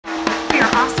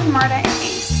Marta, and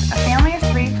Ace, a family of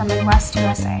 3 from Midwest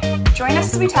USA. Join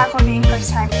us as we tackle being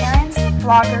first-time parents,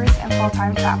 vloggers, and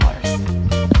full-time travelers.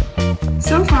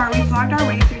 So far, we've vlogged our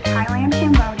way through Thailand,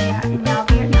 Cambodia, and now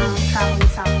Vietnam, traveling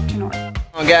south to north.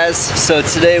 Well, guys, so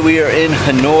today we are in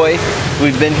Hanoi.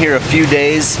 We've been here a few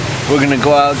days. We're gonna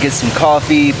go out, get some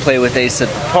coffee, play with Ace at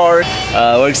the park.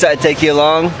 We're excited to take you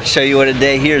along, show you what a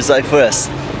day here is like for us.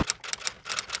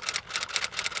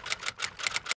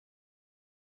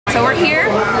 So we're here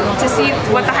to see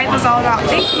what the hype is all about.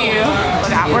 Thank you.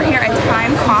 We're here at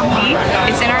Time Coffee.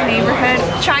 It's in our neighborhood.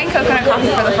 Trying coconut coffee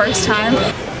for the first time.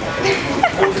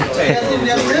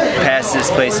 Passed this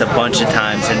place a bunch of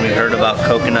times and we heard about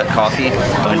coconut coffee.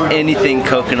 And anything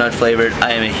coconut flavored,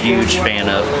 I am a huge fan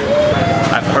of.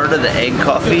 I've heard of the egg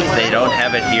coffee. They don't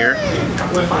have it here.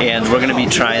 And we're gonna be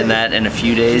trying that in a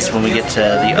few days when we get to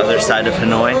the other side of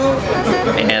Hanoi.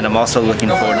 And I'm also looking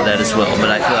forward to that as well. But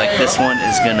I feel like this one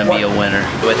is gonna be a winner.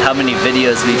 With how many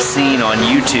videos we've seen on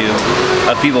YouTube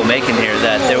of people making here,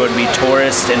 that there would be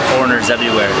tourists and foreigners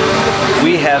everywhere.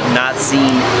 We have not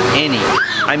seen any.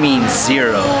 I mean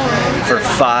 0 for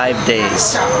 5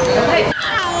 days.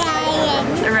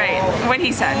 Right, what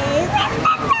he said.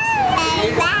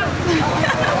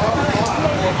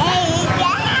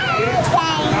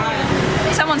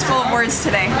 Someone's full of words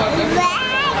today.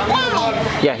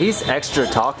 Yeah, he's extra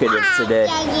talkative today.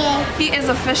 He is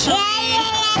officially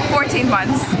 14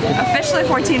 months. Officially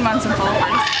 14 months and full of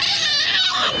words.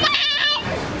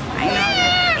 I know.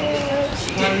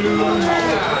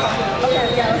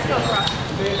 Yeah, let's go across.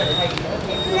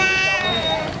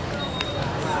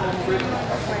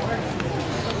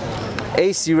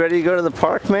 Ace, you ready to go to the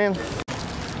park, man?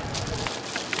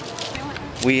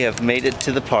 We have made it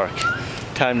to the park.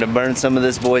 Time to burn some of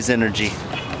this boy's energy.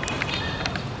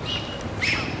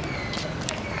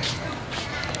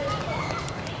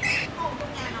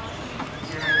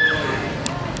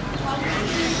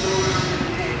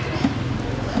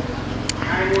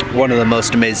 One of the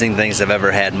most amazing things I've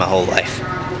ever had in my whole life.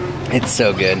 It's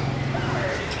so good.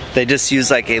 They just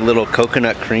use like a little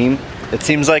coconut cream, it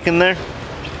seems like, in there.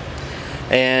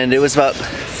 And it was about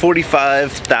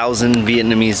 45,000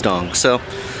 Vietnamese dong. So, a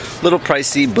little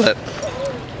pricey, but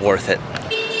worth it.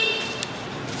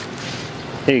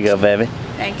 Here you go, baby.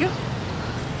 Thank you.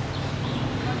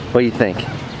 What do you think?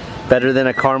 Better than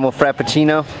a caramel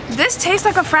frappuccino? This tastes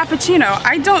like a frappuccino.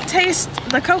 I don't taste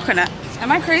the coconut.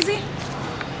 Am I crazy?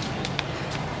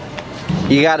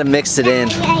 You gotta mix it in.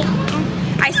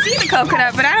 I see the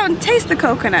coconut, but I don't taste the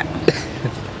coconut.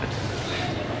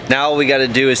 Now all we gotta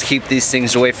do is keep these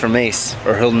things away from Ace,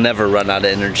 or he'll never run out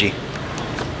of energy.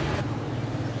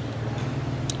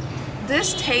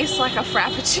 This tastes like a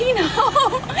frappuccino.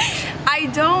 I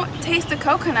don't taste the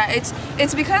coconut.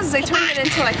 It's because they turned it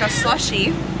into like a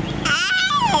slushie.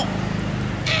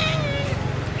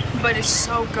 But it's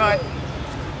so good.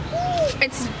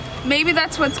 Maybe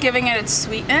that's what's giving it its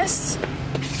sweetness.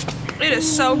 It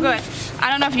is so good. I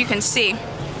don't know if you can see.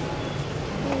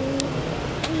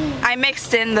 I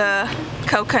mixed in the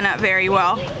coconut very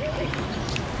well.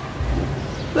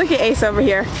 Look at Ace over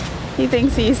here. He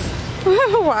thinks he's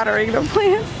watering the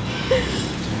plants.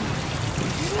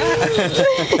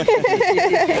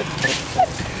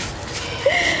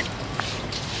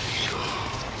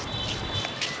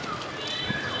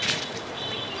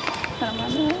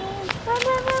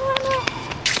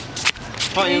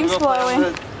 He's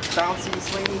blowing.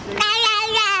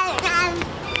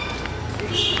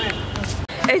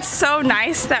 It's so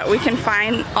nice that we can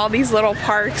find all these little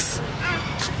parks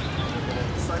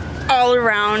all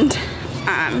around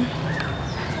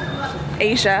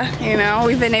Asia, you know.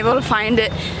 We've been able to find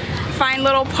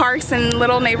little parks and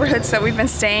little neighborhoods that we've been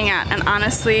staying at, and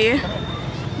honestly,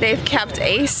 they've kept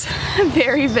Ace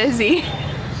very busy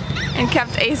and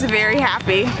kept Ace very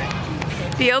happy.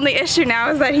 The only issue now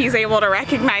is that he's able to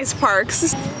recognize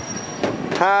parks.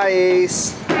 Hi,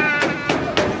 Ace.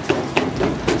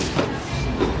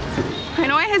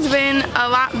 Hanoi has been a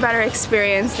lot better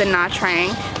experience than Nha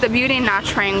Trang. The beauty in Nha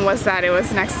Trang was that it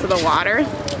was next to the water.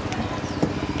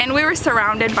 And we were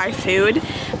surrounded by food,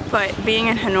 but being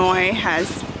in Hanoi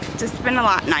has just been a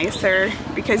lot nicer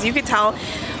because you could tell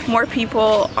more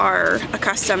people are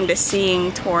accustomed to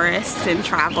seeing tourists and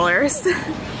travelers.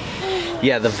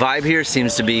 Yeah, the vibe here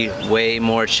seems to be way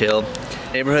more chill.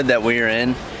 The neighborhood that we're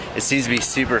in, it seems to be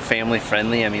super family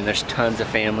friendly. I mean, there's tons of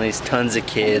families, tons of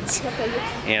kids,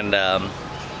 and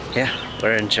yeah,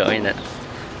 we're enjoying it.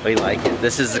 We like it.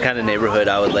 This is the kind of neighborhood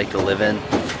I would like to live in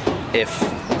if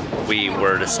we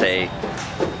were to stay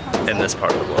in this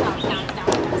part of the world.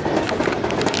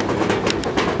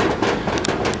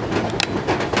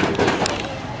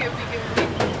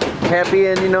 happy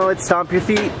and stomp your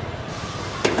feet.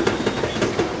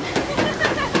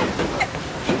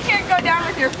 You can't go down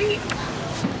with your feet.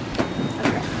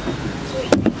 Okay.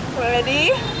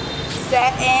 Ready,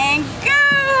 set, and go!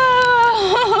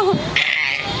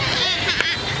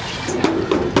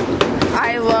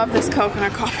 I love this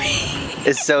coconut coffee.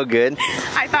 It's so good.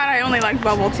 I thought I only liked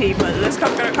bubble tea, but this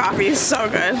coconut coffee is so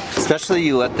good. Especially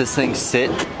you let this thing sit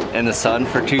in the sun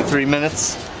for 2-3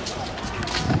 minutes.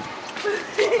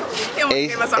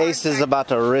 Ace is about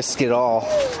to risk it all.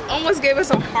 Almost gave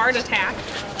us a heart attack.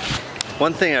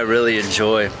 One thing I really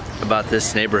enjoy about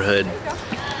this neighborhood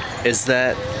is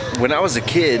that when I was a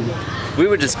kid, we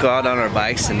would just go out on our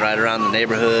bikes and ride around the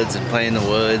neighborhoods and play in the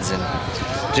woods and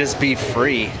just be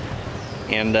free.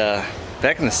 And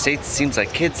back in the States, it seems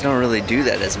like kids don't really do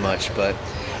that as much, but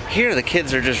here the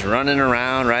kids are just running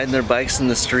around, riding their bikes in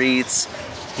the streets,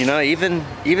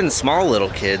 even small little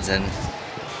kids, and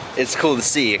it's cool to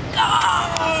see.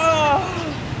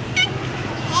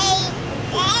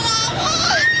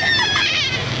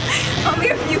 Only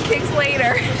a few kicks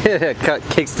later. Cut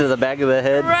kicks to the back of the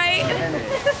head. Right.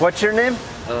 What's your name?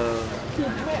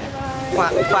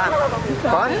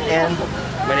 Fun and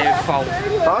my name is Fong.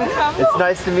 Fong? It's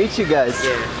nice to meet you guys.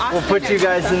 Yeah. We'll put you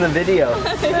guys in the video.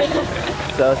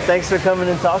 So thanks for coming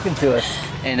and talking to us.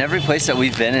 In every place that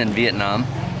we've been in Vietnam,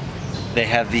 they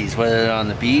have these, whether they're on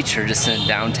the beach or just in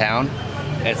downtown.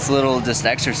 It's little just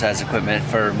exercise equipment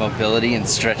for mobility and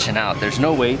stretching out. There's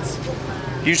no weights,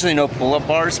 usually no pull-up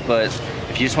bars, but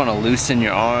if you just want to loosen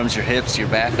your arms, your hips, your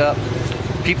back up,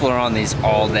 people are on these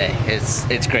all day.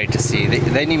 It's great to see.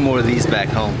 They need more of these back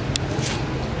home.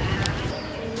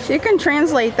 If you can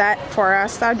translate that for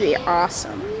us, that'd be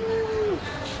awesome.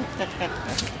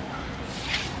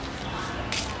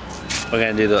 We're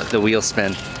gonna do the wheel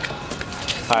spin.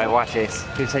 All right, watch Ace.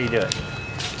 Here's how you do it.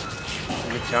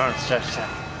 Get your arms stretched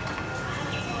out.